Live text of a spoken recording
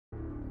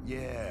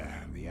Yeah,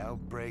 the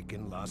outbreak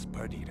in Los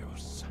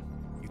Perdidos.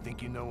 You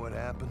think you know what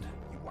happened?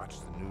 You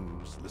watched the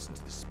news, listened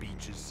to the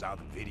speeches, saw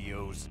the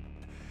videos.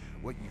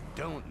 What you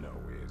don't know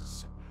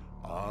is,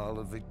 all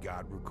of it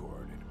got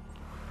recorded.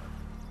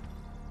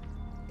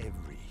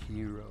 Every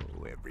hero,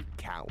 every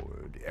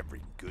coward,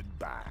 every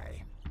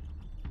goodbye.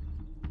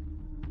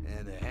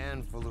 And a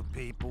handful of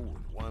people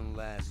with one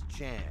last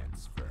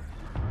chance for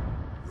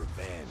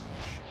revenge,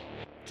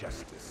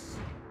 justice,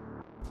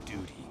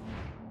 duty,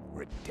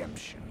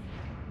 redemption.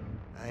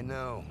 I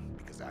know,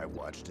 because I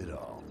watched it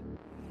all.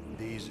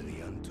 These are the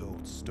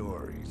untold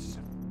stories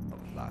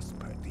of Los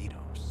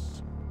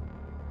Perdidos.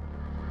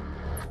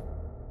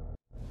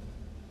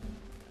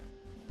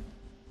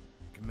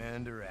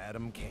 Commander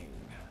Adam Kane,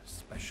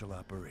 Special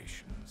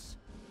Operations.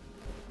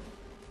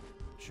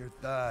 Sure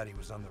thought he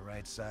was on the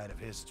right side of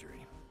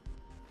history.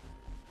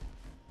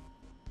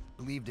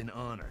 Believed in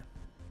honor,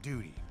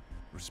 duty,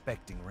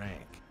 respecting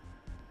rank.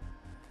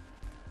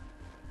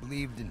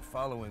 Believed in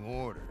following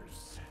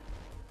orders.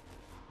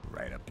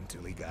 Right up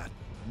until he got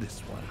this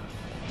one.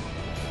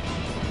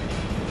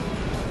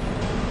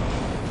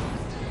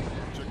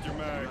 Check your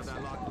mags.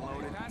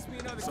 Pass me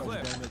another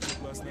clip.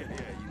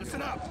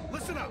 Listen up!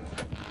 Listen up!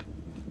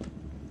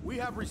 We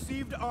have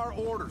received our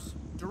orders,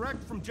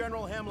 direct from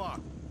General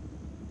Hemlock.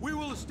 We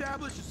will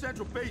establish a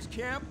central base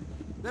camp,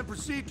 then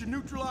proceed to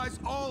neutralize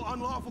all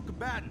unlawful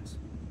combatants,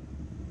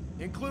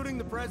 including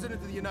the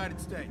President of the United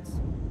States.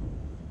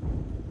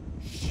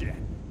 Shit.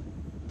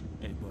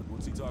 Hey, bud,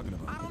 what's he talking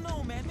about? I don't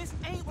know, man. This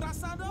ain't what I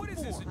signed up for. What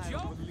is this, a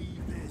joke?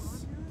 Believe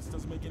this. This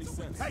doesn't make any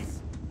sense. Hey!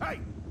 Hey!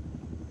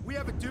 We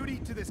have a duty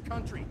to this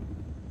country.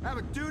 Have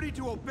a duty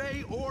to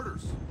obey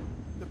orders.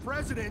 The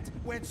President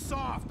went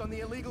soft on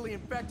the illegally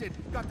infected,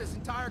 got this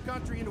entire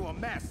country into a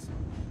mess.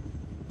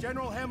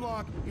 General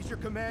Hemlock is your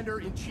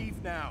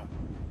commander-in-chief now.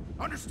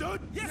 Understood?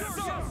 Yes,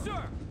 sir! Yes,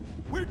 sir!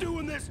 We're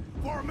doing this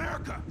for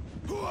America!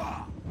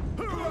 Hooah!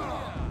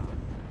 Hooah!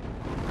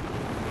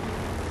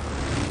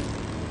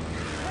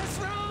 Let's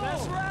roll!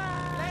 Let's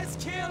ride! Let's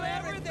kill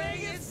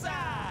everything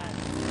inside!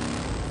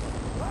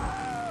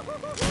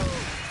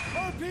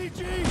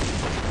 RPG!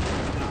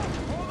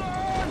 Hold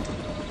on!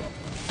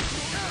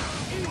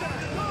 Either!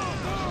 Go,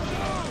 go,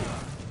 go!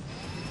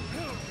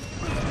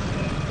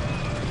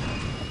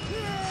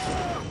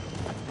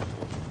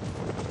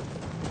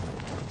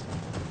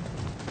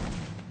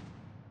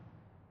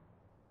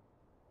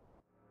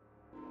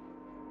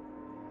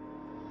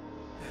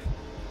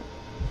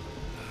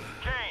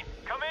 Kane,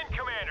 come in,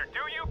 Commander. Do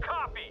you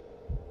copy?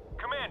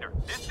 Commander,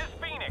 this is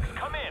Phoenix.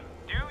 Come in.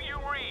 Do you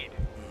read?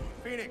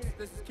 Phoenix,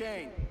 this is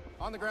Kane.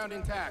 On the ground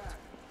intact.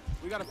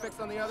 We got a fix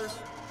on the others?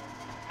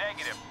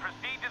 Negative.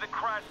 Proceed to the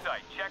crash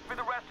site. Check for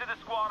the rest of the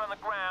squad on the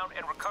ground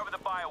and recover the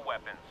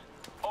bioweapons.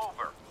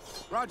 Over.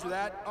 Roger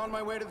that. On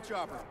my way to the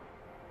chopper.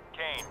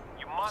 Kane,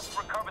 you must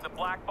recover the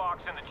black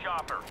box in the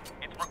chopper.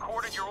 It's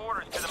recorded your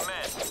orders to the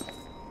men.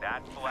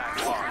 That black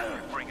box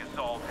will bring us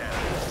all down.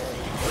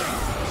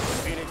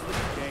 Phoenix, this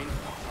is Kane.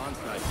 On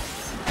site.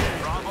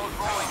 Bravo's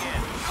rolling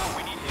in.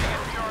 We need to get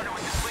started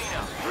with the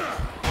cleanup.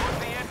 Close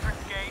the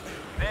entrance gate,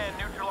 then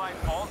neutralize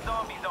all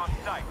zombies on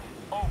site.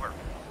 Over.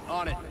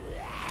 On it.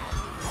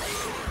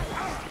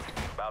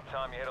 About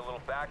time you hit a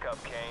little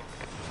backup, Kane.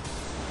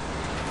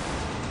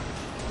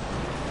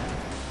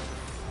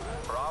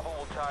 Bravo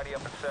will tidy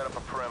up and set up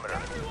a perimeter.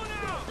 Everyone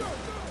out!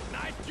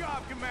 Nice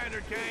job,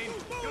 Commander Kane.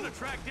 Gonna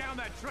track down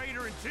that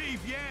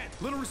traitor-in-chief yet.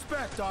 Little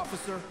respect,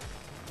 officer.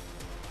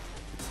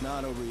 It's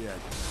not over yet.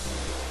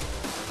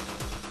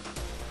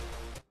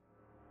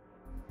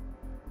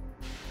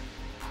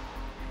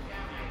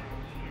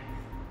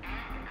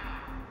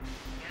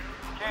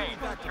 Kane,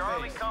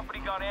 Charlie Company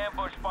got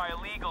ambushed by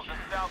illegals in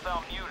South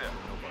Almuda.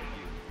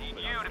 Need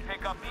you to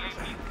pick up the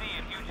APC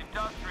at Huge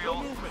Industrial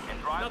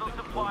and drive those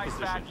supplies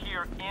back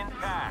here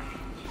intact.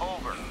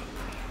 Over.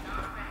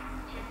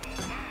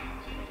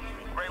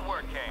 Great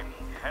work, Kane.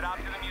 Head out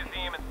to the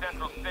museum in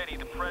Central City,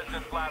 the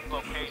President's last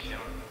location.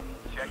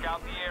 Check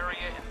out the area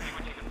and see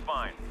what you can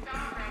find.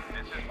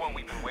 This is what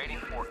we've been waiting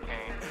for,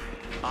 Kane.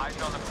 Eyes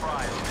on the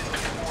prize.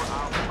 This is for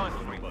our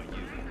country.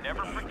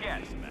 Never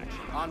forget.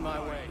 On my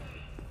way.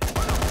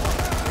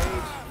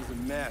 Page is a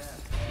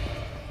mess.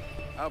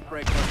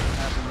 Outbreak must have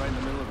happened right in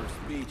the middle of her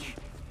speech.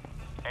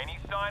 Any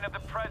sign of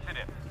the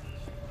President?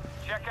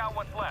 Check out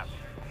what's left.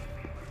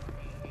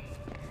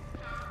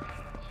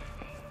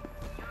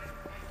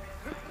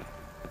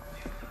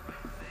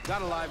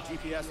 Got a live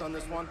GPS on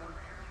this one?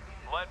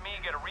 Let me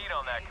get a read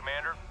on that,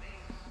 Commander.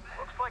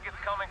 Looks like it's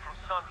coming from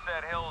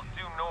Sunset Hills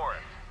due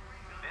north.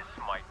 This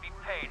might be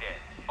payday.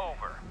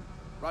 Over.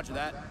 Roger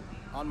that.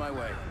 On my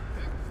way.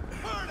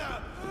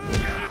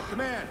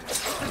 Command,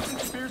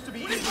 distance appears to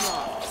be easing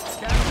off.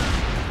 Captain,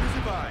 please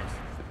advise.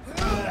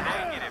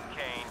 Negative,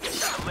 Kane.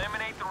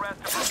 Eliminate the rest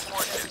of our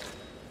forces.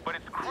 But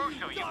it's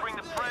crucial you bring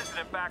the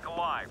President back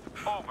alive.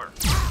 Over.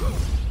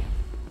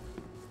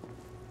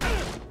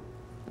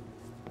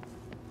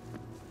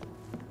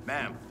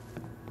 Ma'am,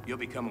 you'll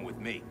be coming with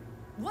me.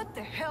 What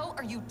the hell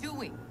are you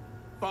doing?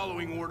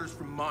 Following orders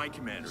from my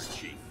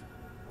commander-in-chief.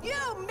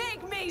 You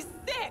make me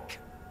sick!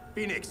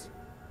 Phoenix,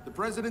 the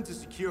President is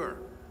secure.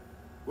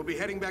 We'll be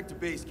heading back to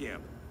base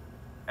camp.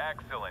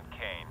 Excellent,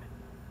 Kane.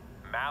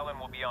 Malin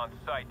will be on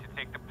site to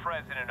take the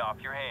President off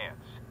your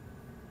hands.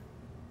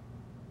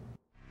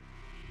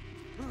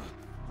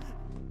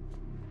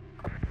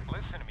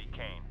 Listen to me,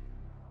 Kane.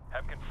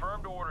 Have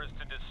confirmed orders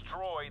to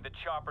destroy the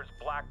chopper's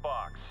black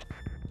box.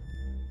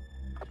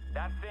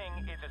 That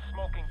thing is a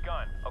smoking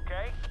gun,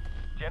 okay?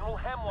 General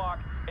Hemlock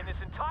and this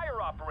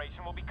entire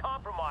operation will be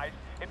compromised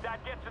if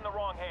that gets in the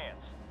wrong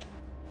hands.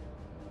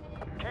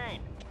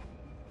 Kane.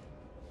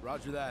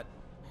 Roger that.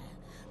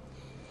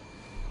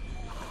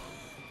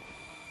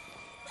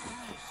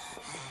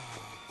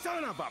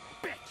 Son of a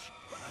bitch!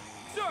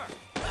 Sir!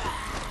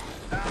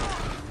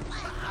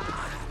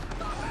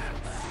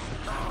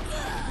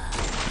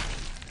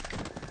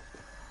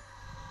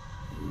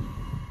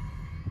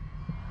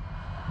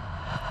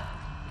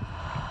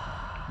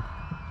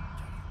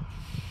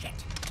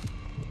 Shit!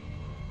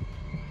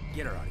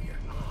 Get her out of here.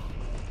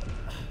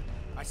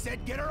 I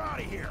said get her out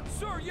of here!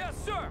 Sir, yes,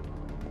 sir!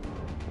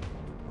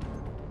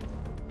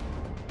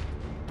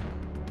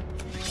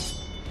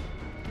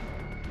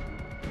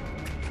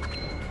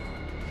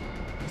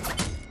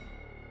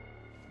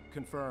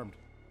 Confirmed.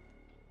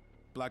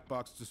 Black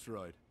box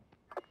destroyed.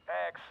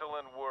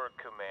 Excellent work,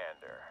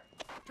 Commander.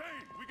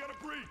 Kane, we got a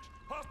breach!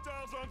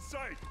 Hostiles on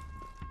site!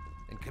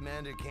 And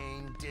Commander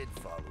Kane did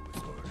follow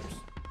his orders.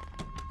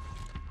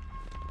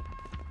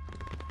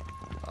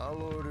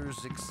 All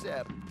orders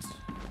except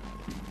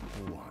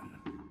one.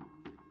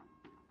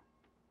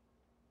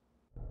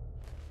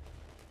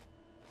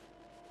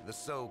 The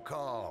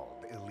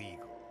so-called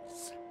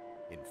illegals.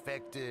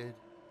 Infected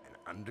and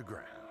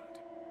underground.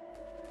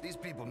 These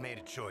people made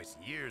a choice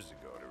years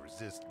ago to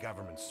resist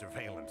government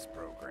surveillance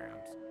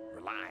programs,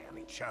 rely on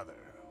each other,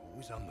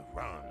 always on the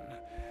run.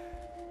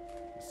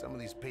 Some of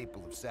these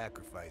people have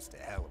sacrificed a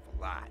hell of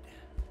a lot.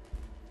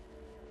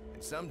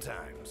 And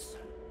sometimes,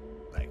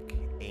 like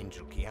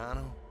Angel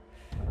Keanu,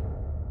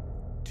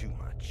 too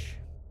much.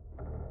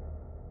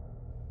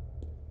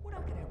 We're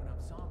not gonna have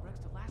enough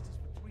Zombrex to last us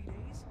for 3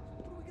 days.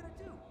 What are we gonna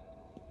do?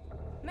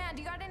 Man,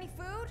 do you got any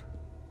food?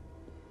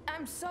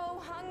 I'm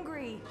so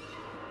hungry.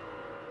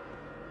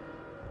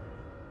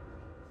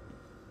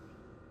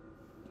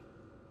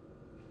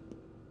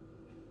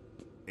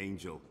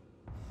 Angel.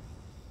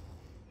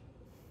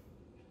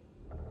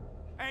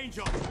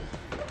 Angel!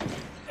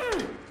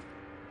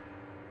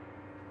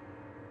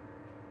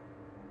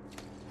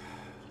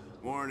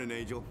 Morning,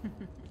 Angel.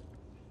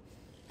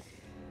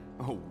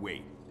 Oh,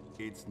 wait.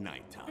 It's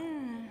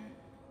nighttime.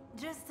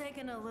 Just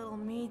taking a little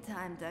me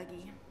time,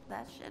 Dougie.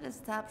 That shit is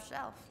top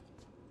shelf.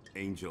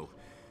 Angel,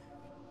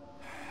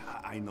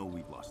 I know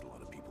we've lost a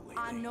lot of people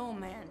lately. I know,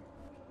 man.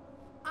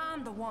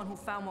 I'm the one who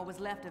found what was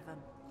left of him.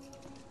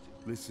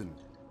 Listen,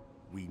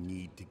 we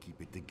need to keep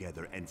it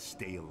together and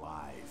stay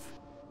alive.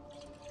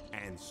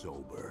 And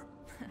sober.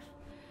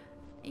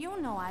 You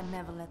know I'd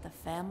never let the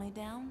family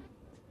down,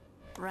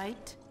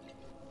 right?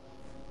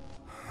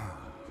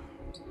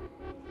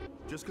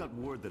 Just got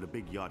word that a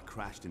big yacht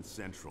crashed in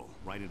Central,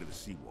 right into the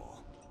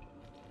seawall.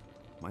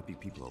 Might be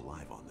people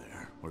alive on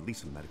there, or at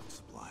least some medical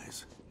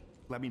supplies.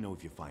 Let me know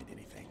if you find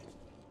anything.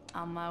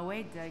 On my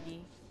way,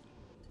 Dougie.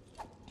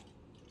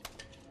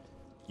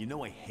 You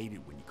know I hate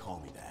it when you call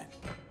me that.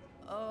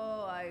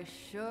 Oh, I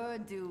sure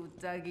do,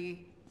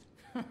 Dougie.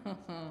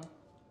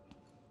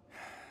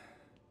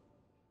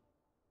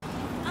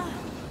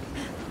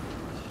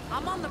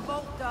 I'm on the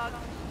boat, Doug.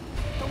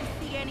 Don't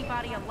see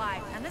anybody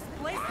alive, and this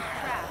place is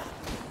trashed.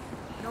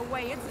 No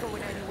way it's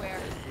going anywhere.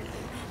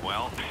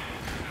 Well,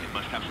 it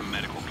must have some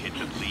medical kits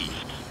at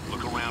least.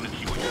 Look around and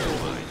see what you can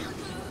find.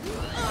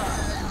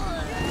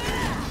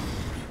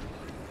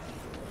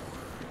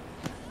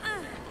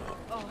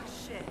 Oh,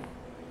 shit.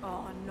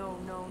 Oh, no,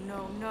 no,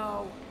 no,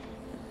 no.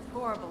 It's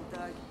horrible,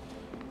 Doug.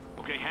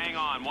 Okay, hang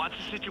on. What's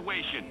the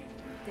situation?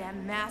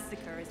 Damn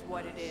massacre is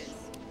what it is.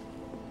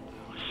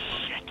 Oh,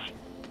 shit.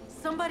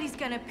 Somebody's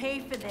gonna pay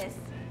for this.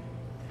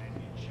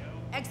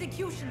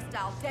 Execution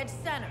style, dead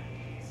center.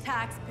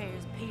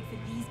 Taxpayers paid for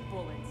these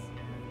bullets.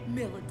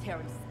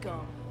 Military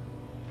scum.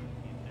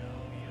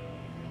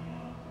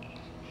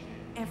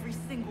 Every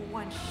single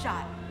one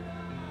shot.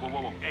 Whoa,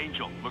 whoa, whoa.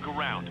 Angel, look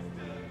around.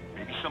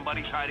 Maybe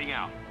somebody's hiding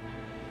out.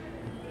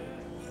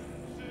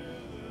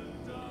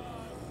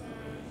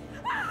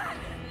 Ah,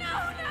 no,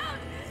 no!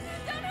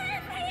 Don't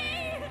hurt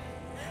me!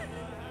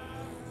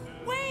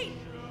 Wait!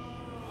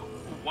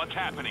 What's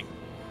happening?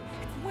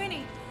 It's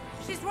Winnie.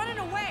 She's running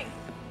away.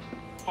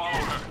 Follow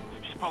her.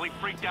 She's probably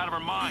freaked out of her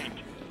mind.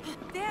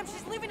 Damn,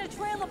 she's leaving a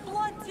trail of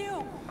blood,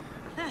 too.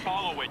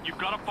 Follow it. You've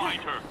got to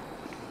find her.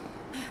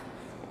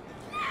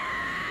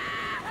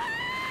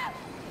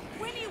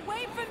 Winnie,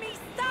 wait for me!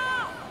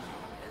 Stop!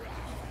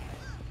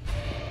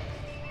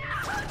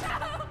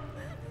 No!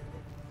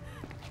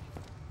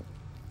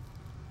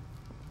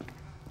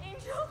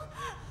 Angel?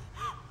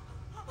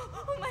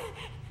 Oh my...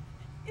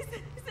 Is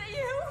that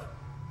you?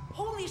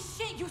 Holy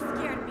shit, you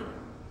scared me.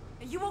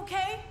 Are you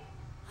okay?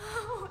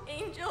 Oh,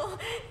 Angel.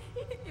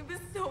 It was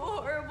so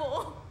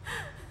horrible.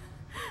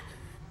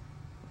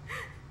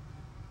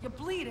 You're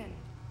bleeding.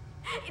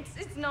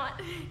 It's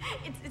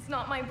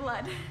not my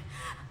blood.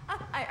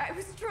 I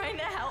was trying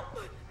to help.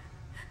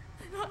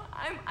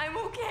 I'm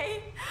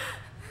okay.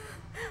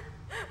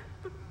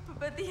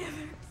 But the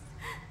others...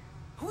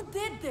 Who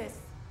did this?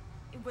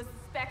 It was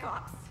Spec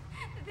Ops.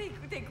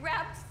 They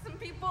grabbed some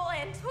people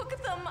and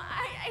took them.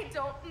 I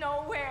don't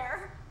know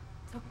where.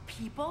 Took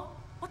people?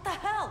 What the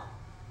hell?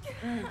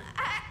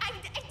 I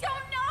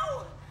don't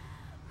know.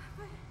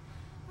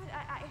 But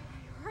I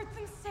heard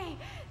them say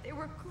they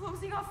were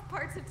closing off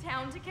parts of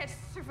town to catch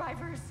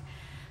survivors.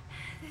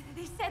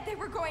 They said they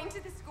were going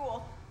to the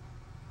school.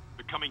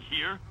 They're coming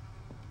here?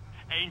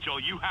 Angel,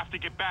 you have to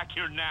get back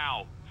here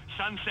now.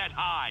 Sunset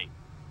High.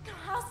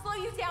 I'll slow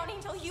you down,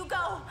 Angel. You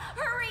go.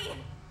 Hurry!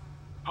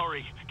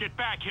 Hurry, get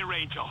back here,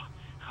 Angel.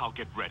 I'll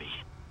get ready.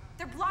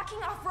 They're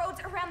blocking off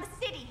roads around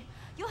the city.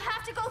 You'll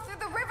have to go through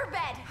the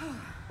riverbed.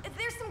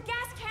 There's some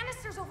gas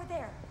canisters over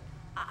there.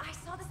 I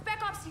saw the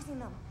Spec Ops using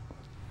them.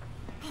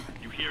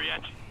 You hear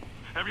yet?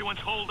 Everyone's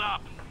holed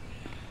up.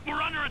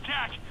 We're under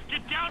attack.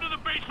 Get down to the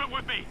basement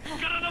with me.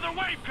 Got another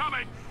wave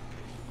coming.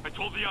 I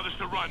told the others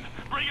to run.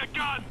 Bring a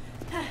gun.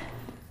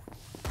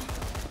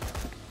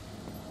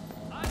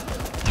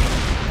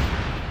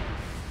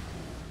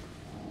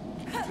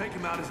 Take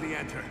him out as they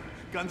enter.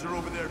 Guns are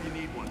over there if you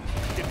need one.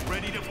 Get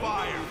ready to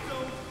fire.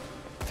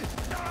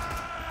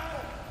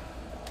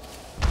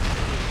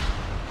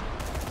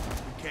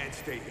 We can't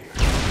stay here.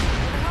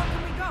 Where the hell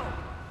can we go?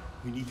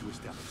 We need to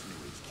establish a new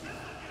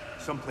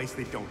HQ. Someplace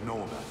they don't know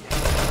about yet.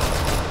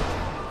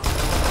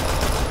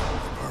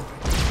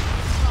 Perfect.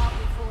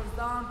 Probably full of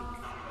zombies.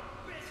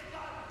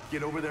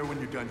 Get over there when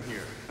you're done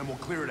here, and we'll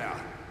clear it out.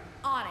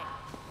 On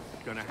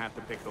it. Gonna have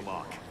to pick the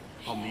lock.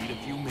 I'll need a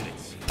few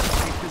minutes.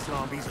 Take the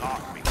zombies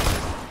off me.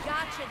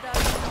 Gotcha,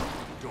 Doug.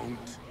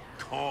 Don't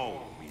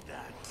call me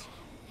that.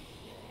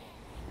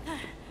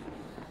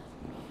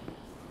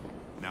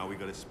 Now we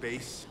got a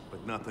space,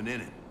 but nothing in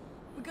it.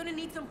 We're gonna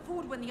need some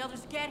food when the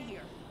others get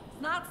here.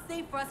 It's not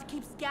safe for us to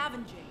keep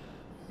scavenging.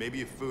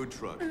 Maybe a food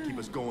truck. Keep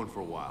us going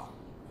for a while.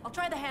 I'll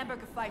try the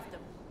hamburger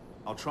fiefdom.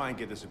 I'll try and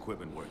get this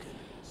equipment working.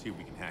 See if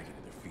we can hack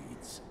into their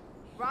feeds.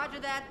 Roger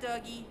that,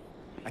 Dougie.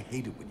 I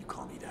hate it when you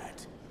call me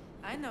that.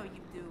 I know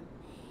you do,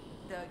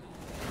 Dougie.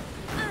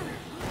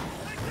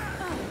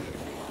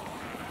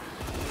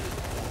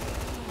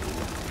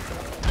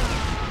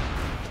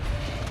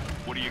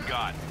 What do you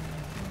got?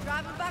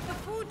 Driving back a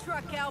food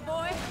truck,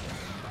 cowboy.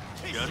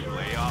 Just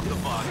lay off the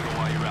vodka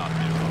while you're out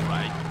there, all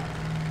right?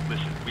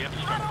 Listen, we have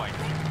to start fighting.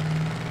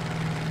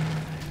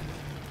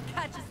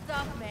 Got your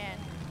stuff, man.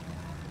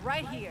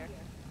 Right here.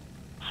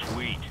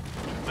 Sweet.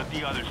 Let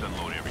the others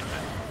unload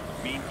everything.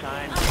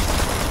 Meantime,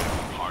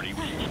 party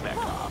with some Spec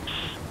Ops.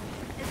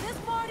 Is this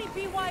party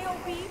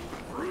BYOB?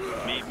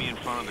 Meet me in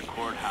front of the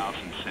courthouse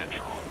in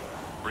Central.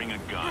 Bring a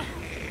gun.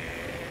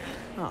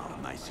 Oh,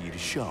 nice of you to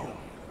show.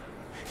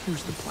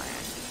 Here's the plan.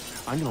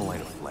 I'm gonna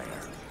light a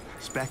flare.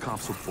 Spec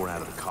Ops will pour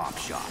out of the cop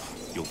shop.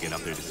 You'll get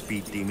up there to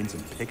speed demons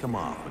and pick them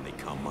off when they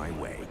come my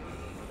way.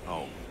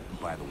 Oh, and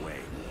by the way,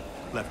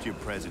 left your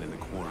present in the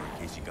corner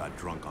in case you got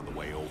drunk on the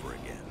way over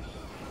again.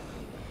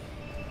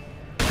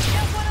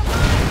 Get one of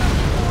mine,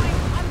 boy!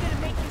 I'm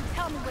gonna make you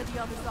tell me where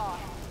the others are.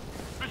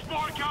 There's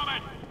more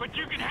coming, but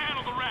you can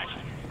handle the rest.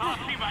 I'll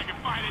see if I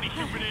can find any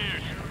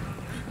souvenirs.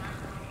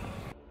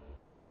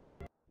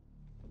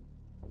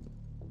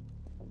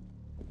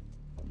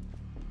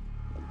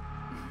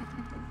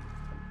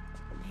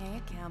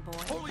 Hey,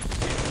 cowboy. Holy shit!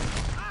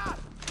 Ah!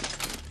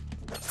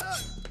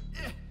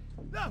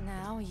 No!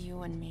 Now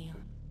you and me,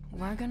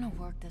 we're gonna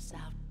work this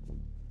out.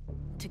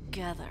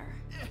 Together.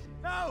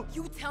 No!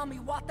 You tell me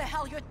what the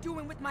hell you're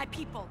doing with my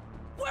people.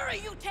 Where are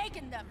you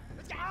taking them?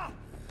 Ah!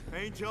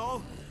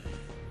 Angel?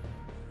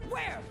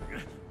 Where?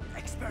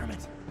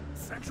 Experiment.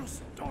 Central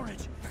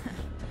storage.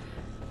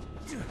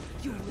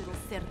 You little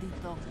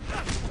cerdito.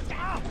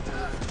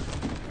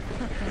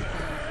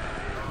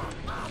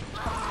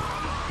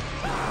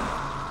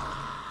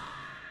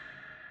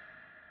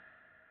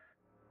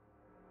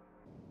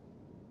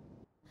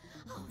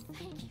 Oh,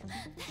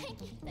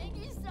 thank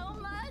you so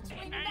much.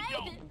 We made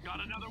Angel, it. got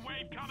another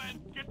wave coming.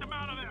 Get them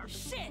out of there.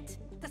 Shit!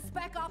 The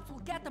Spec Ops will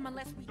get them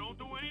unless we... Don't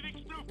do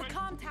anything The stupid.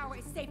 comm tower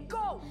is safe.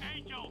 Go!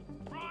 Angel,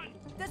 run.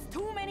 There's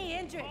too many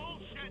injured.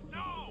 Bullshit,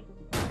 no.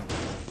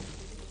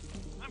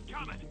 I'm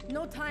coming.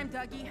 No time,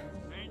 Dougie.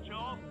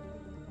 Angel,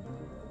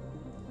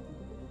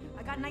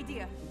 I got an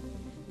idea.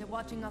 They're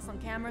watching us on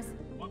cameras.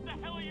 what the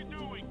hell are you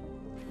doing?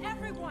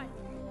 Everyone,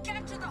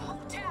 get to the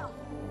hotel.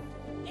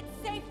 It's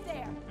safe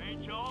there.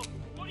 Angel,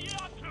 what are you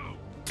up to?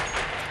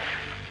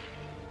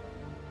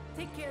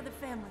 Take care of the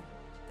family,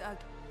 Doug.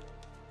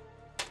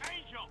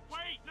 Angel,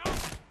 wait, no.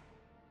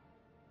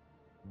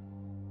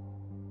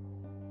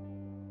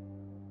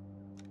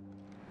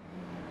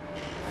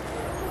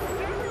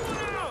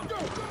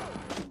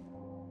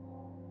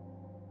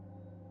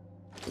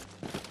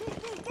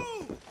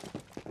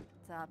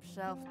 Top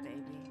shelf,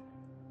 baby.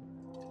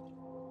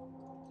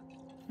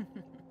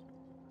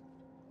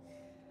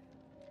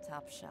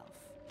 Top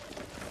shelf.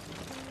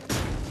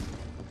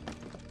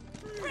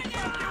 Bring it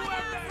on,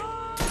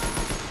 asshole!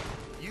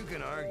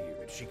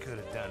 she could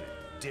have done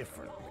it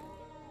differently,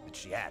 that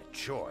she had a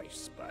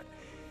choice, but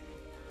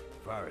as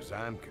far as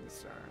I'm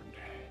concerned,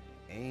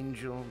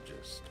 Angel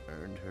just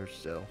earned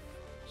herself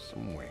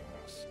some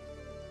wings.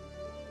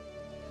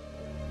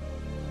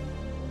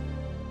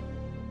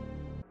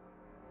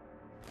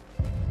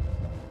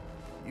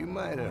 You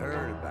might have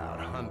heard about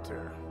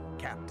Hunter,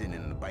 captain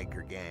in the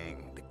biker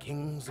gang, the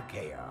Kings of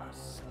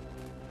Chaos.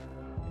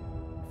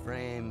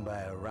 Framed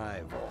by a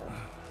rival,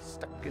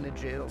 stuck in a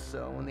jail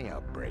cell when the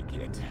outbreak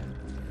hit.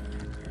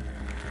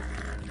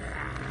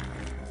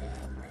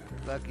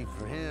 Lucky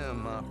for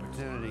him,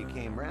 opportunity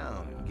came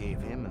round and gave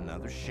him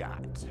another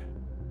shot.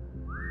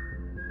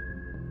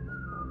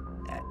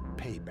 At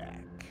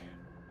payback.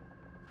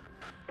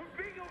 We're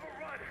being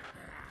overrun!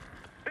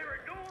 There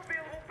are no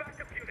available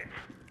backup units!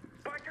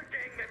 Biker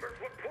gang members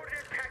reported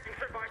attacking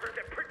survivors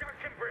at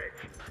Production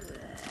Bridge!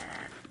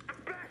 The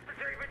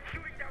bastards are even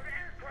shooting down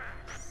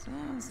aircraft!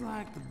 Sounds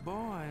like the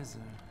boys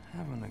are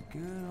having a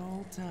good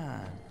old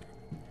time.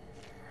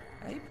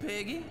 Hey,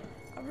 Piggy.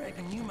 I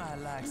reckon you might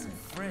like some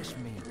fresh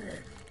meat.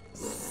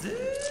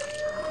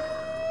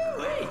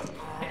 Wait!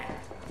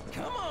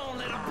 Come on,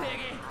 little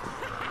piggy!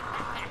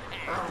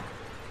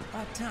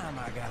 About time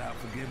I got out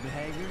for good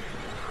behavior.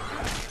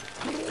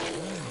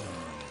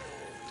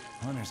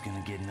 Hunter's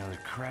gonna get another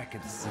crack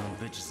at the son of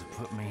bitches that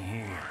put me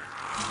here.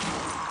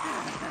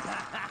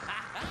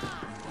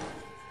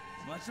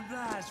 Much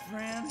obliged,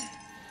 friend.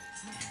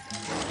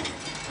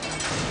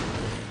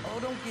 Oh,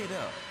 don't get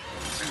up.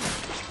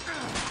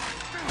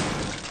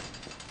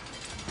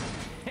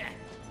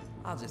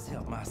 I'll just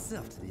help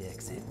myself to the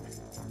exit.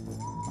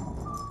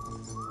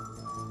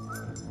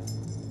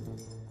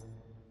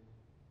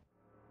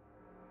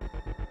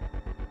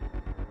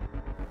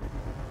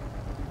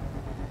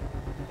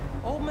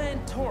 Old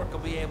man Torque will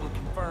be able to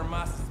confirm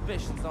my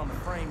suspicions on the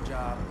frame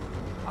job.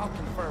 I'll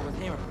confer with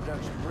him at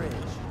Production Bridge.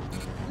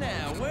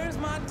 Now, where's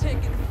my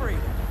ticket to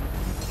freedom?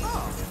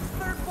 Oh,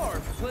 third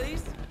floor,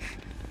 please.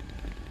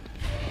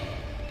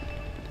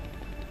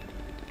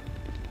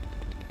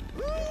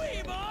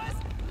 Woo-wee, boys!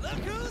 Look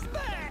who's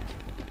back!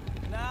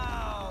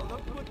 Now,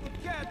 look what the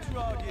cat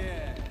drug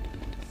in.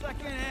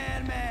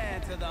 Second-hand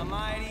man to the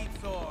mighty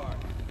Torque.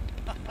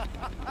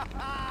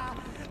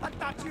 I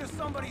thought you were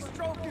somebody's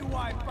trophy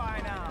wife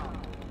by now.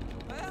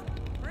 Well,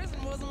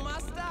 prison wasn't my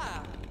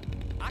style.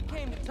 I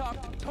came to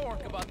talk to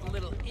Torque about the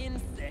little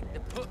insect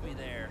that put me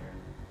there.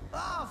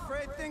 Oh,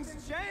 afraid things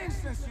have changed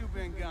since you've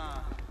been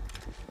gone.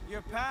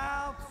 Your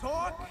pal,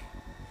 Torque,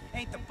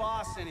 ain't the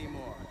boss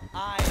anymore.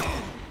 I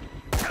am.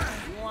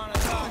 You wanna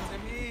talk to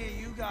me,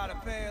 you gotta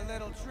pay a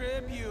little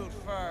tribute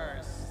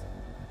first.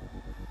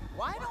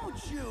 Why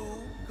don't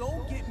you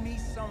go get me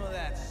some of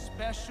that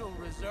special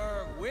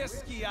reserve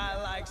whiskey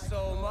I like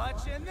so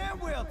much, and then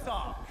we'll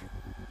talk.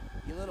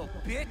 You little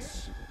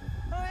bitch.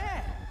 Oh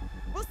yeah,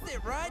 we'll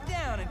sit right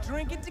down and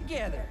drink it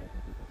together.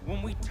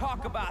 When we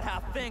talk about how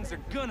things are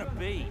gonna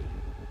be.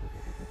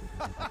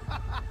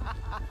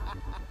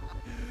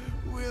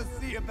 We'll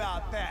see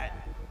about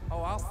that.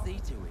 Oh, I'll see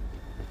to it.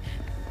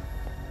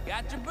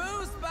 Got your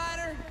booze,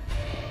 Spider?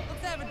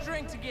 Let's have a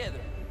drink together,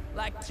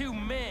 like two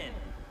men.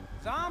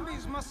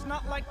 Zombies must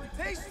not like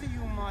the taste of you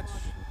much.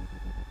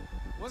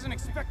 Wasn't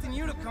expecting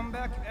you to come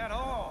back at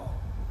all.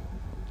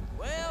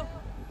 Well,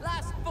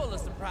 life's full of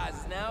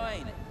surprises now,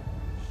 ain't it?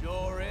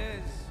 Sure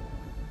is.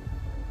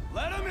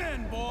 Let 'em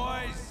in,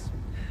 boys!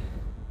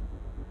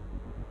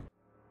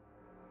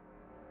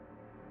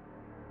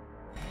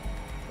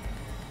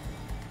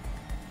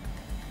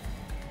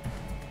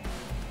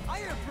 I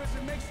hear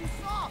prison makes you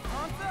soft,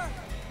 Hunter.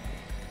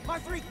 My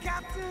three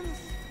captains,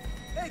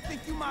 they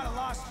think you might have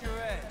lost your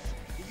edge.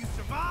 You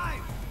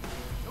survived,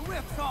 so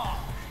we'll talk.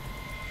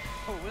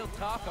 Oh, we'll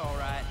talk, all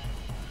right.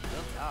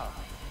 We'll talk.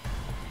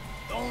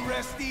 Don't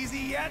rest easy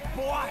yet,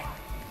 boy.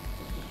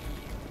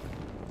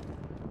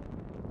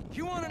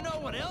 You want to know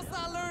what else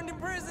I learned in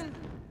prison?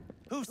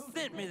 Who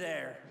sent me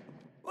there?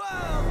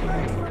 Well,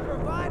 thanks for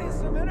providing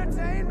some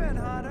entertainment,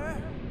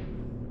 Hunter.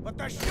 But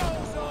the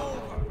show's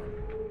over.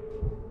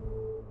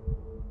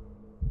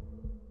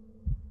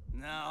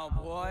 Now,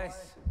 boys,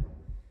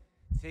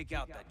 take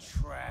out the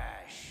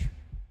trash.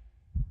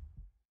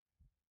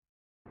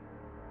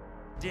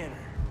 Dinner.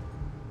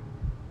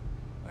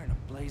 Where in a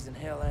blazing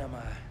hell am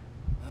I?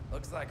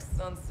 Looks like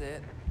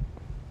sunset.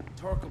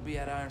 Torque will be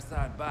at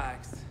Ironside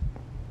Bikes.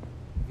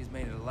 If he's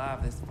made it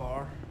alive this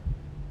far.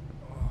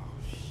 Oh,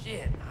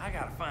 shit. I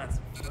gotta find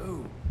some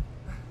food.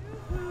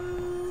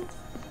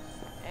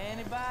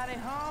 Anybody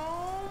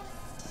home?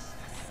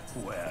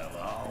 Well,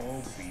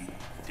 I'll be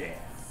damned.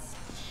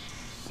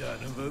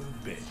 Son of a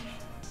bitch.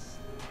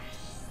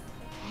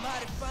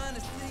 Mighty fine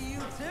to see you,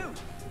 too.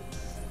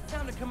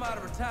 Time to come out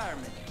of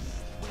retirement.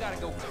 We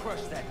gotta go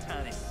crush that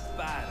tiny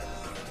spider.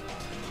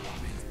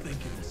 I've been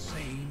thinking the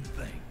same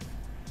thing.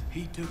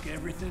 He took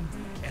everything,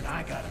 and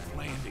I got a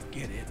plan to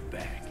get it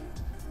back.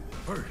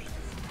 First,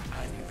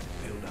 I need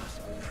to build us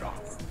a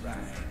proper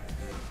ride.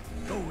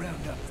 Go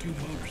round up 2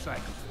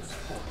 motorcycles and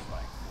sport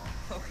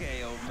bike.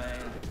 Okay, old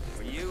man.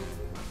 For you,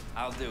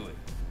 I'll do it.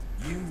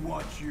 You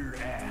watch your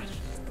ass.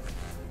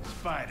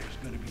 Spider's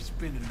gonna be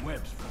spinning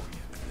webs for you.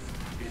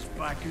 His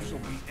bikers will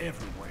be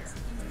everywhere.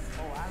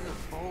 Oh, I look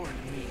forward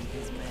to meeting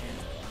his man.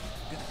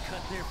 Gonna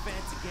cut their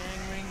fancy gang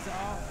rings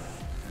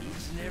off,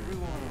 each and every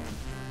one of them.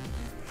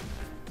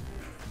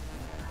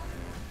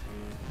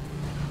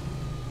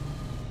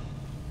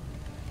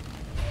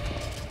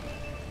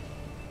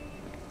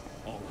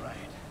 All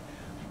right,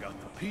 I got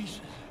the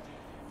pieces.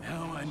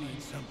 Now I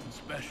need something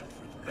special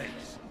for the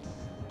base.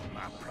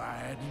 My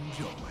pride and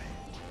joy.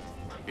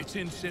 It's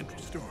in central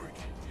storage.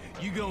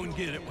 You go and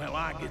get it while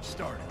I get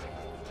started.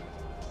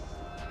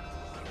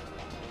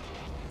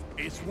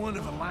 It's one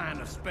of a line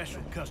of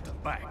special custom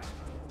bikes.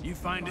 You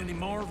find any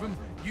more of them,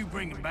 you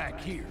bring them back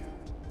here.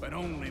 But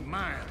only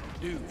mine will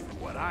do for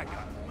what I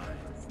got in mind.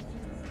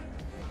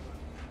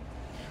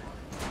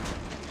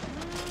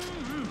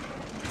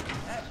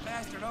 That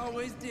bastard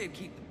always did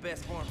keep the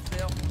best for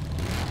himself.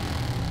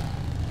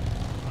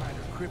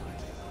 Spider crippled me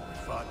when we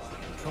fought for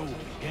control of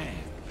the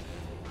gang.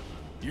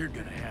 You're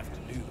gonna have to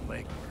do the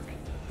legwork.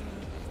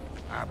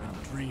 I've been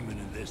dreaming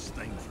of this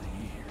thing for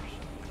years,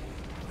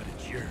 but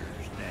it's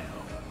yours now.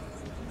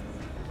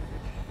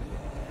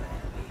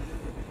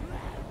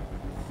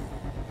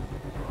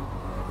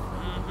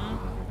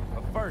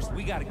 But first,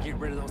 we gotta get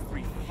rid of those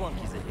 3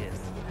 flunkies of his.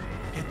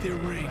 Get their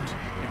rings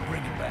and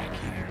bring them back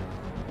here,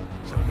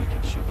 so we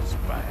can shoot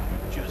Spider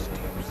just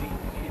who's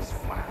eating his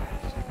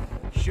flies.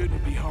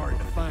 Shouldn't be hard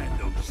to find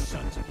those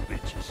sons of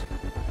bitches.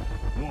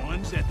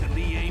 One's at the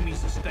Lee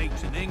Amy's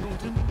estates in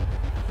Ingleton,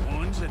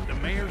 one's at the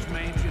mayor's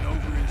mansion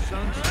over in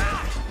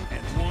Sunset,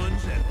 and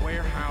one's at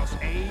warehouse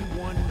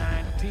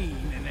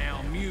A119 in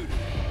Almuda.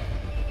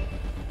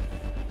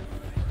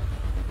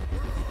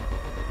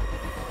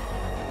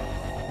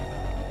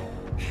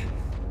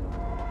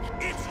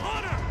 It's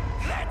Hunter!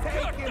 Let's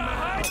cut the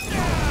high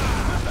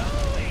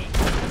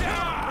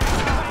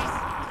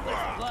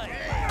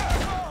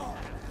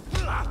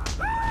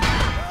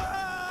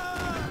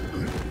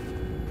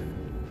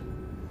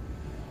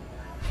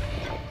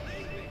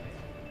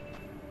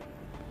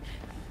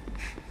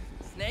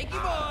Snaky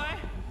boy!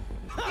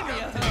 Give me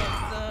a hug,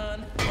 son.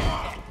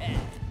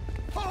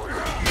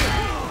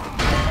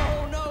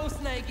 Oh no,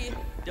 Snaky.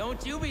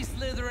 Don't you be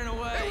slithering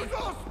away. It was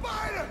all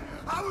Spider!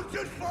 I was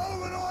just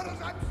following orders.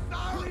 I'm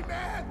sorry,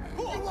 man.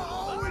 You were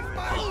always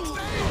my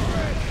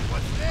favorite.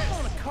 What's this? I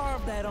want to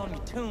carve that on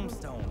your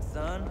tombstone,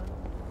 son.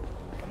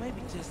 Or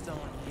maybe just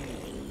on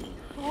you.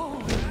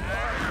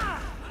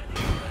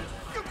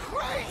 You're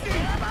crazy!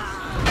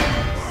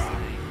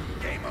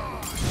 Game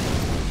on!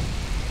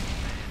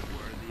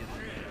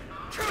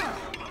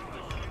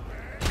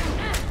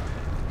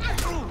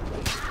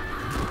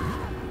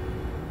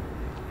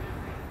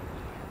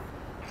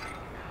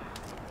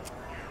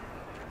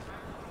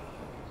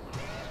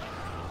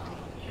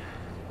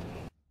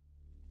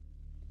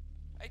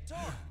 Hey,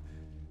 Torque!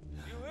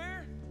 You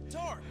here?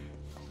 Torque!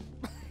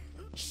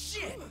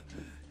 Shit!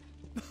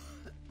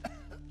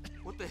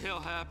 What the hell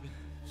happened?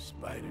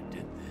 Spider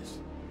did this.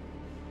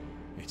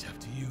 It's up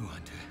to you,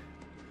 Hunter.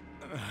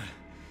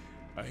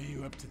 Are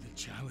you up to the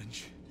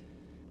challenge,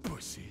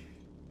 pussy?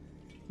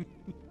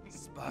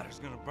 Spider's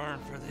gonna burn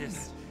for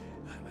this.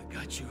 I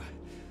got you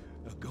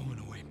a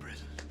going-away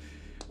present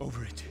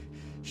over at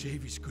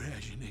Shavy's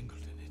Garage in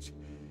Ingleton. It's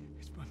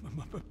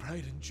my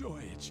pride and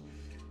joy. It's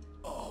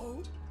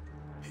all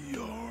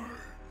yours.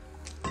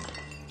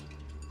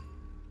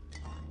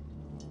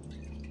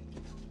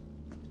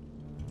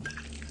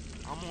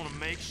 I'm gonna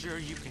make sure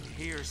you can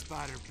hear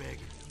Spider begging.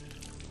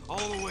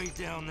 All the way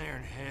down there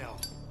in hell.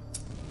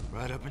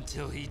 Right up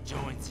until he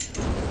joins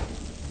you.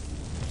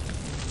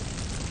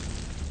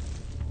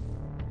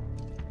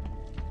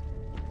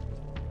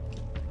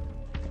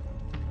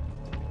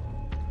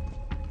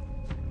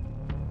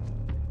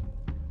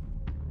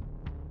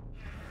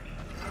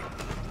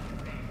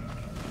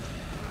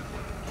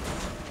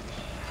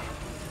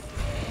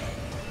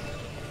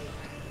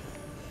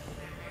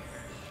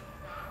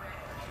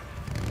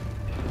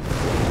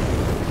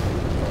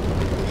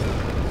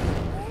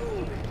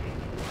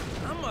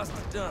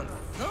 Done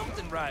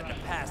something right in a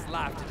past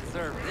life to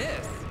deserve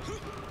this.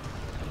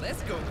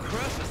 Let's go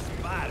crush a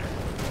spider.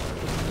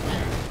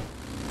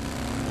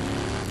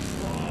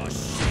 Oh,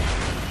 shit!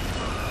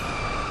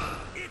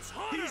 It's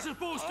Hunter! He's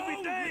supposed to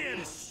be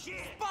dead!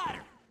 Shit!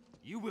 Spider!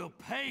 You will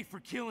pay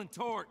for killing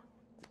Torque.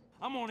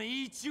 I'm gonna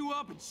eat you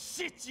up and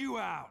shit you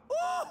out.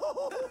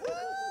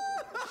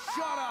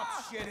 Shut up,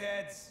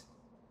 shitheads.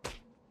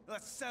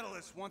 Let's settle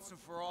this once and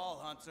for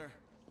all, Hunter.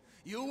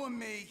 You and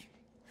me,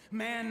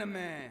 man to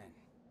man.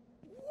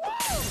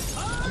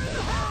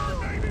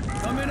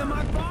 Come into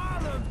my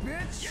parlor,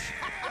 bitch! Yeah,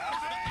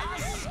 I'll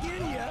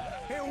skin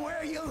you and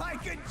wear you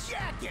like a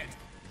jacket!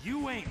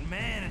 You ain't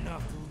man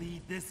enough to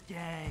lead this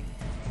gang.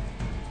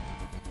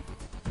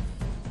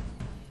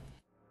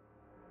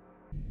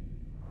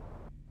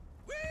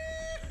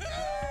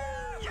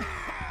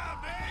 Yeah,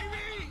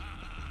 baby!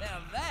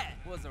 Now that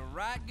was a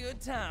right good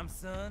time,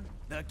 son.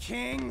 The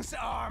kings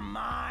are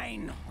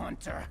mine,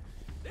 Hunter.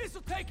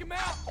 This'll take him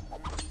out!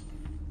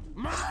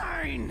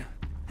 Mine!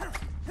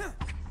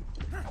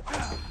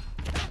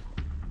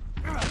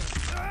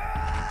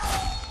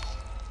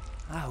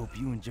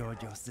 hope you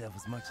enjoyed yourself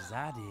as much as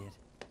I did.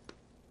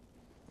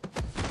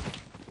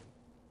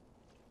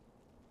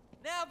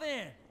 Now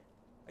then,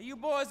 are you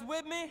boys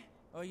with me,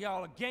 or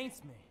y'all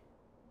against me?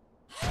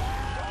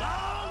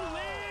 Long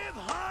live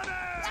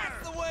Hunter!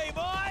 That's the way,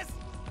 boys!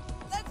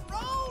 Let's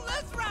roll,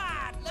 let's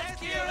ride! Let's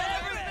kill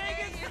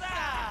everything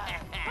inside!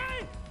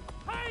 Hey,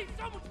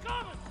 someone's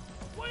coming!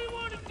 What do you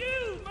want to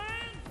do,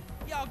 man?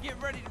 Y'all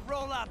get ready to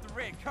roll out the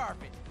red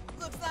carpet.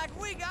 Looks like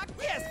we got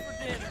guests for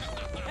dinner.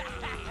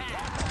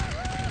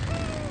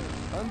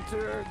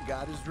 Hunter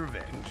got his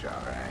revenge,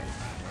 all right,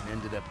 and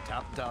ended up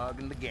top dog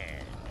in the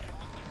gang.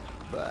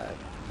 But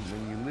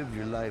when you live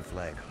your life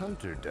like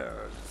Hunter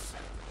does,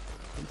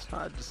 it's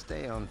hard to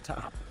stay on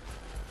top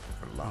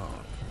for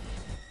long.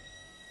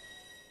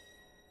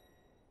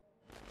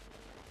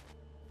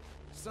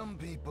 Some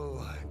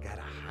people got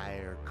a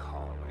higher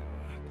calling.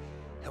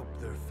 Help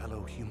their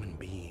fellow human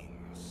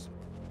beings.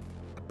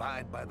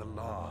 Abide by the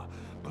law.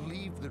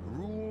 Believe that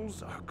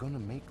rules are gonna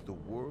make the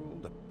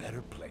world a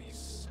better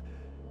place.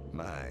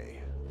 My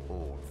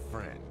old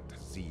friend,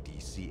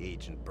 CDC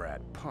agent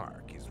Brad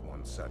Park, is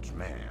one such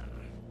man.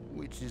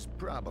 Which is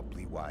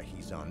probably why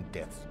he's on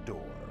death's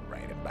door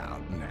right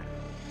about now.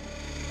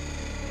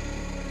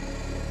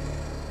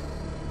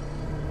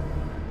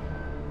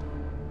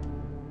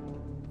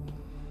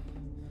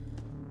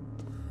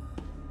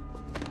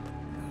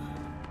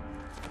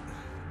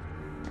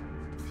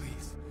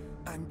 Please,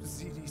 I'm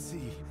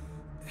CDC.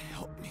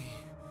 Help me.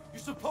 You're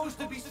supposed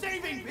to be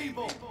saving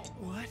people!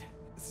 What?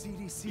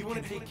 CDC. You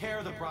want to take care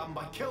of the problem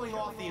by killing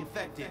off the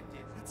infected.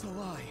 That's a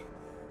lie.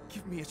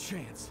 Give me a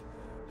chance.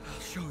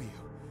 I'll show you.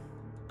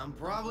 I'm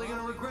probably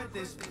gonna regret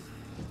this.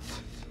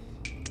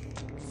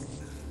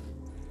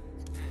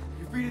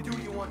 You're free to do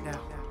what you want now.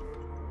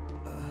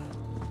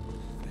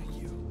 Thank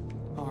you.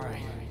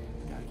 Alright,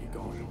 gotta get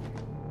going.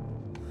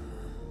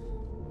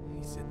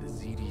 He said the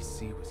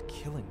ZDC was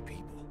killing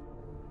people.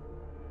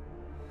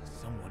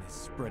 Someone is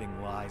spreading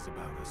lies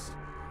about us.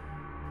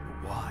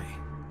 But why?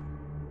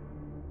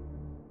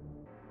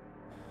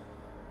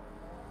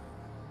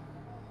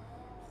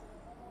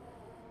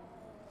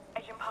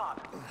 Agent Park.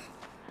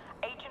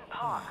 Agent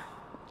Park.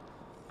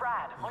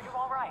 Brad, are you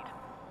alright?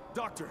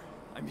 Doctor,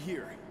 I'm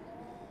here.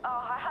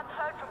 I hadn't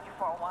heard from you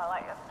for a while.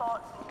 I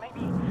thought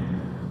maybe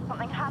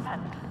something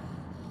happened.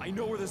 I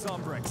know where the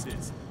Zombrex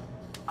is.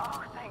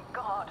 Oh, thank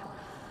God.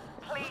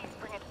 Please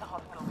bring it to the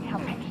hospital. We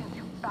have patients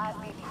who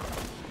badly need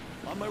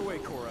it. On my way,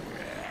 Cora.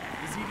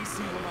 The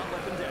ZDC will not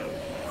let them down.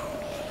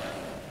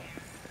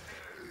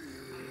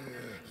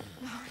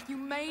 You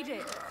made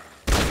it.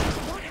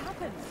 What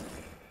happened?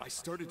 I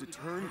started to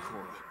turn,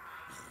 Cora.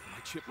 My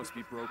chip must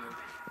be broken.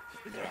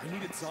 I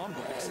needed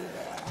Zombrex.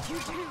 You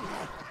do?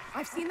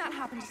 I've seen that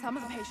happen to some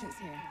of the patients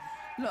here.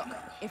 Look,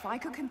 if I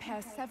could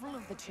compare several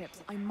of the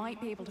chips, I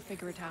might be able to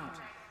figure it out.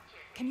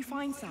 Can you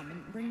find some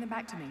and bring them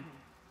back to me?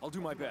 I'll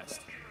do my best.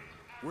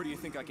 Where do you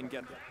think I can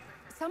get them?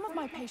 Some of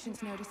my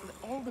patients notice that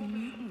all the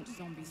mutant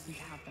zombies seem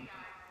to have them.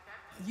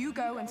 You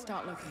go and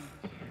start looking.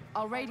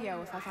 I'll radio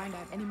if I find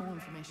out any more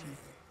information.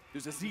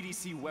 There's a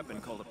ZDC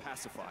weapon called a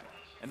pacifier,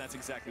 and that's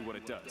exactly what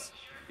it does.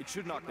 It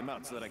should knock them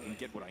out so that I can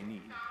get what I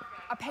need.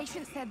 A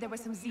patient said there were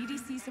some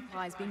ZDC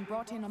supplies being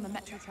brought in on the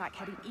metro track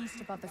heading east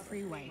above the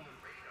freeway.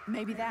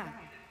 Maybe there.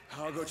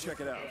 I'll go check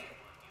it out.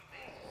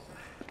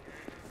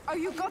 Oh,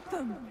 you got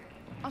them!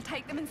 I'll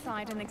take them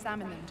inside and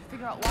examine them to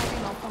figure out why they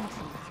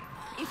malfunctioned.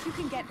 If you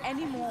can get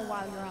any more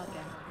while you're out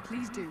there,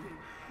 please do.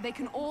 They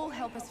can all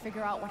help us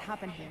figure out what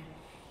happened here.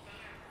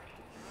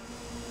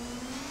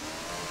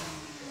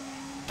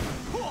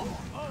 Oh,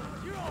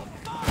 you're on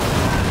fire!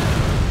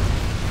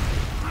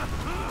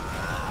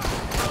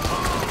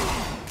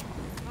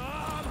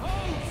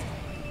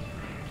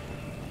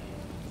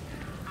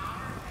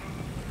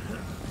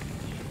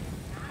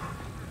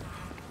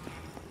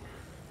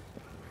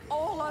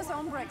 All our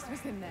Zombrex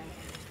was in there.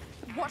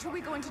 What are we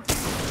going to do? I'll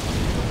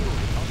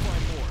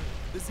find more.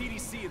 The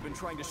ZDC have been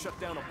trying to shut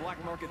down a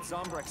black market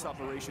Zombrex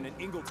operation in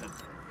Ingleton.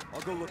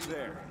 I'll go look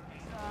there.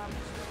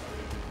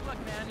 Look,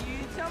 man,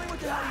 you tell me what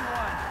the hell you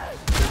want.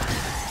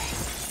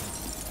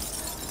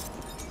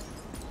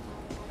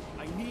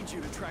 I need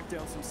you to track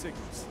down some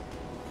signals.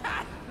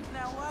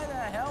 Now, why the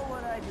hell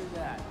would I do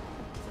that?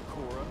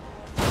 Cora.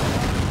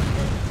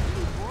 It's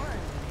pretty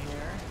boring in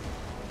here.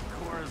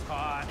 Cora's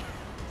hot,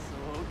 so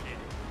okay.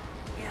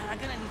 Yeah, I'm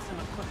gonna need some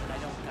equipment I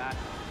don't got.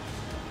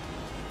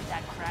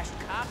 That crashed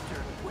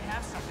copter would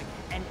have something,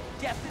 and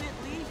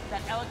definitely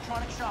that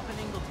electronic shop in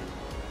Ingleton.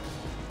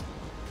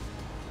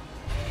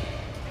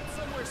 Get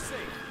somewhere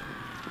safe.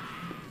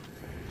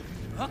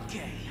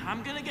 Okay,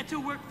 I'm gonna get to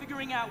work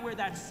figuring out where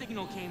that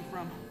signal came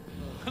from.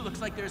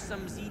 Looks like there's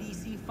some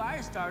ZDC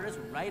fire starters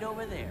right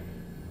over there.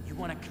 You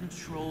wanna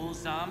control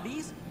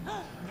zombies?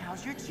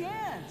 Now's your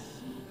chance.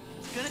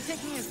 It's gonna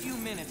take me a few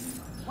minutes.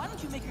 Why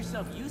don't you make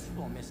yourself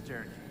useful,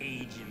 Mr.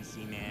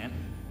 Agency Man?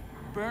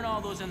 Burn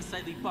all those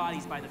unsightly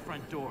bodies by the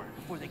front door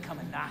before they come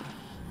and knock.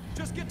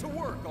 Just get to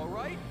work, all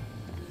right?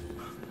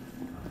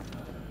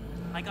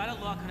 I got a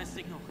lock on a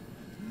signal.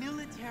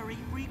 Military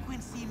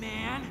frequency,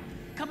 man.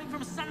 coming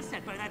from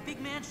Sunset by that big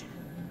mansion.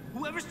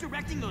 Whoever's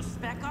directing those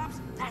spec ops,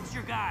 that's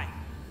your guy.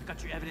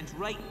 Got your evidence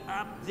right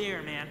up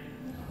there, man.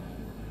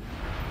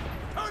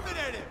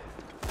 Terminate it!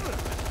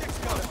 Dick's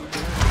gotta be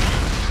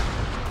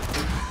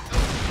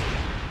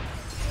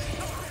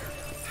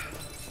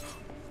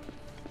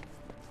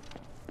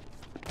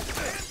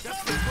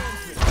That's the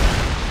transmitter.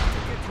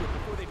 Get to it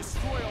before they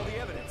destroy all the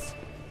evidence.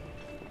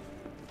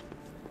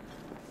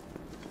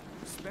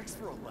 Specs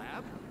for a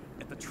lab?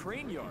 At the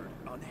train yard,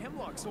 on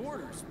Hemlock's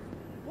orders.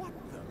 What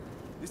the?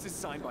 This is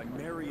signed by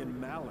Marion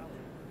Mallon.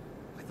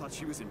 I thought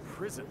she was in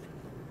prison.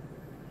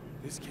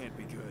 This can't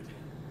be good.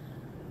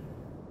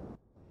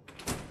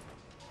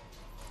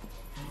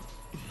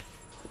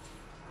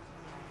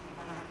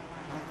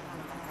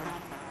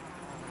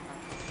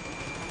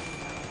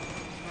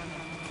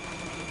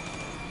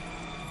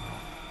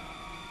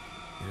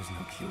 There's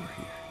no cure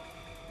here.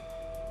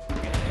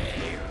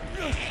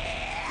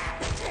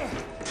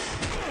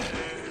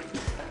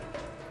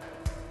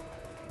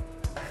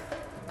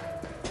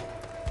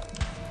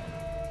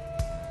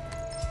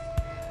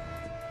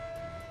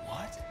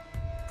 What?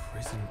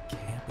 Prison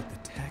camp at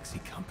the taxi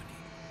company.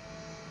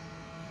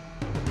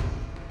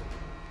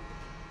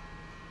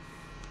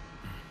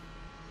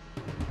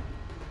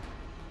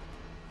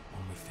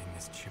 Only thing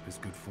this chip is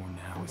good for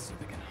now is so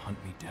they can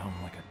hunt me down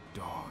like a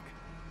dog.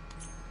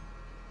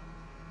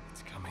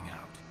 It's coming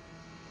out.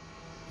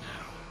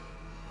 Now.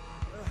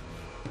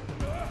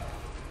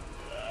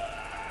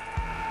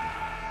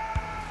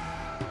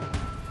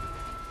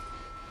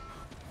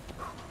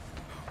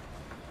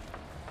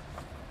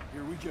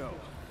 Here we go.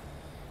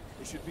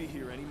 They should be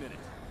here any minute.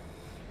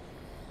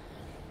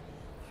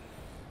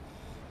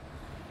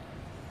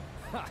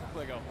 Ha!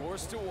 Like a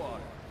horse to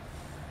water.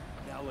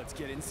 Now let's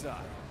get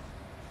inside.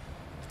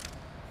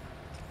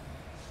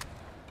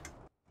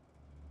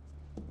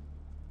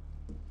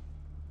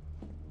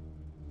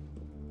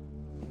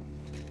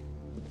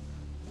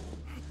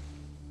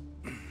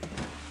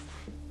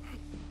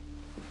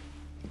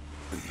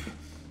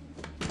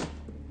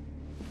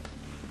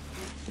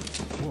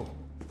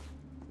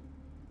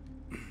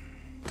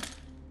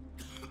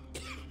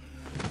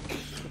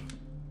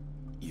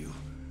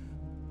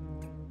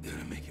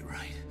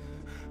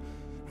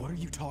 What are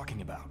you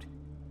talking about?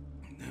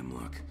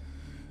 Hemlock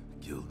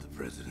killed the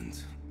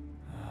president.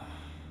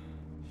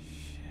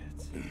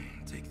 Shit.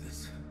 Take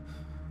this.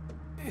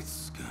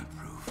 It's gun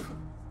proof.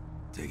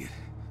 Take it.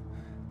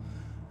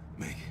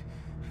 Make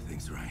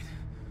things right.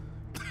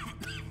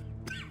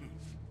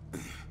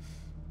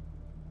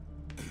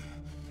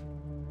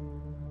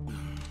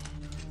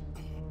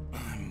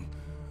 I'm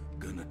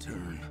gonna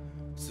turn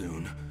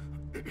soon.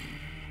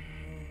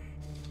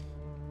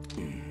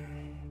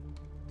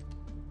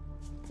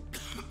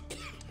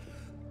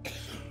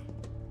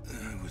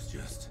 I was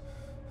just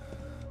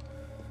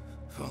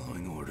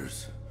following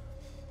orders.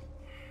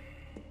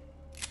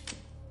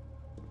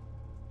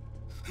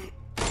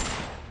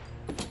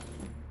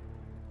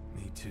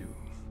 Me too.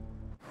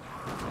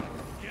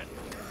 Get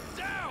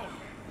down!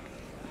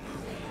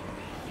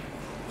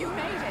 You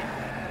made it!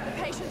 The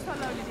patients are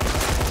loaded in. There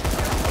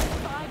are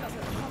 5 of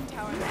them at the comm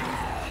tower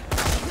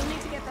now. You'll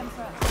need to get them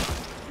first.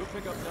 We'll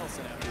pick up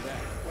Nelson after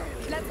that.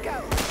 Let's go!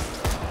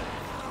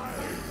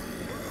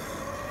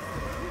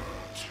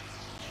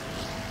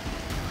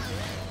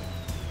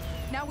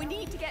 Now we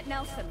need to get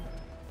Nelson.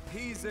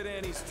 He's at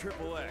Annie's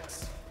Triple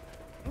X.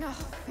 Oh,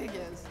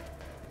 figures.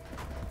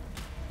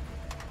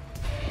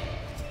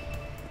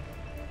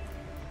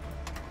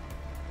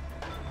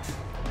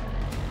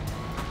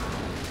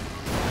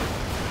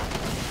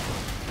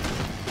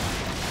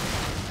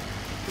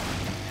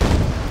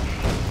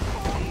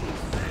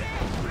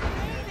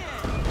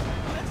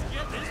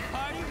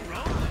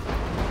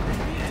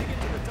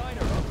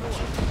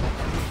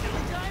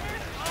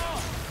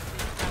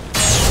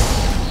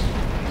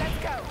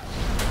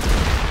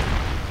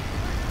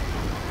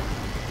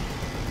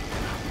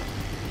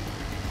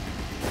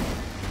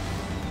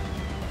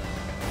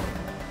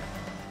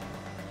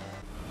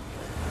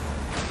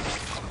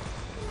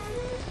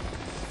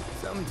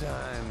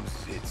 Sometimes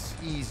it's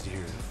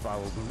easier to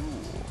follow the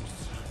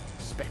rules.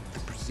 Respect the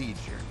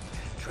procedure.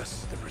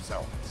 Trust the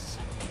results.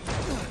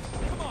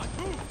 Come on,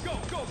 move! Go,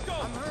 go, go!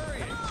 I'm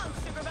hurrying! Come on,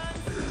 sugar bun!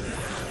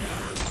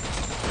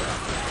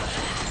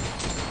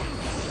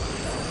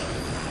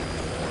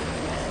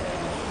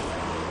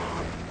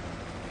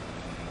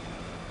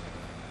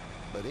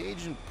 But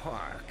Agent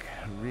Park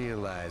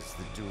realized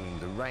that doing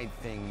the right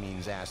thing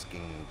means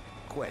asking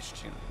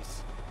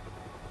questions.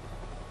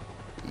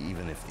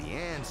 Even if the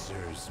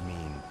answers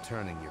mean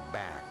turning your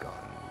back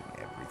on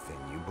everything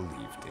you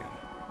believed in.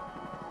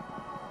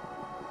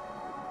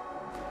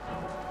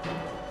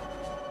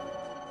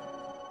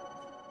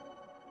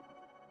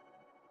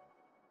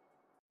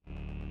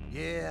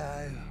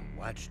 Yeah, I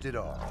watched it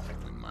all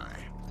in my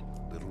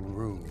little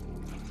room.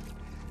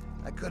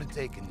 I could have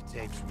taken the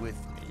tapes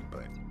with me,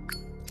 but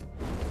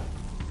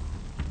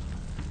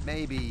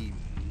maybe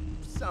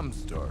some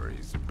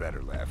stories are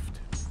better left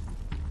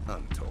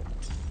untold.